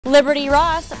Liberty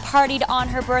Ross partied on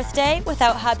her birthday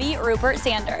without hubby Rupert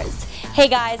Sanders. Hey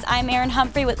guys, I'm Erin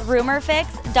Humphrey with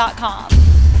RumorFix.com.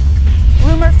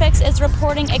 RumorFix is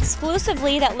reporting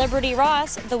exclusively that Liberty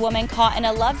Ross, the woman caught in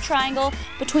a love triangle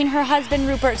between her husband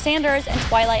Rupert Sanders and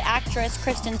Twilight actress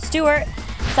Kristen Stewart,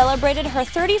 celebrated her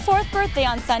 34th birthday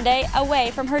on Sunday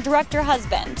away from her director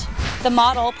husband. The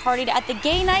model partied at the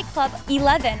gay nightclub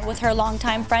 11 with her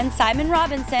longtime friend Simon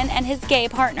Robinson and his gay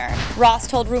partner. Ross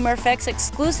told RumorFix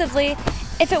exclusively,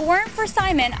 "If it weren't for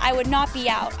Simon, I would not be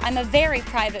out. I'm a very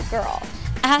private girl."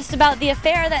 Asked about the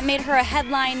affair that made her a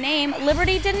headline name,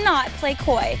 Liberty did not play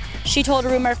coy. She told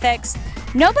RumorFix,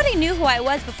 "Nobody knew who I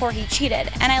was before he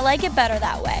cheated, and I like it better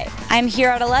that way. I'm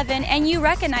here at 11 and you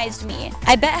recognized me.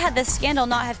 I bet had this scandal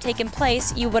not have taken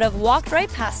place, you would have walked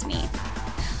right past me."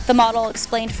 The model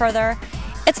explained further,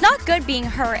 "It's not good being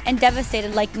hurt and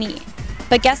devastated like me.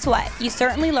 But guess what? You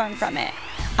certainly learn from it.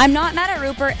 I'm not mad at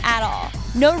Rupert at all.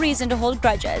 No reason to hold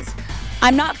grudges.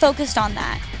 I'm not focused on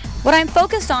that. What I'm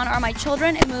focused on are my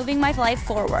children and moving my life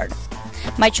forward.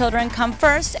 My children come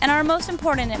first and are most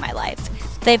important in my life.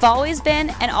 They've always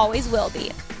been and always will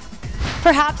be."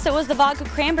 Perhaps it was the vodka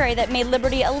cranberry that made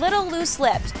Liberty a little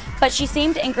loose-lipped, but she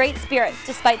seemed in great spirits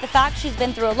despite the fact she's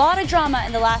been through a lot of drama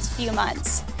in the last few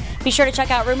months. Be sure to check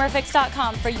out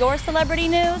RumorFix.com for your celebrity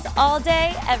news all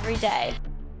day, every day.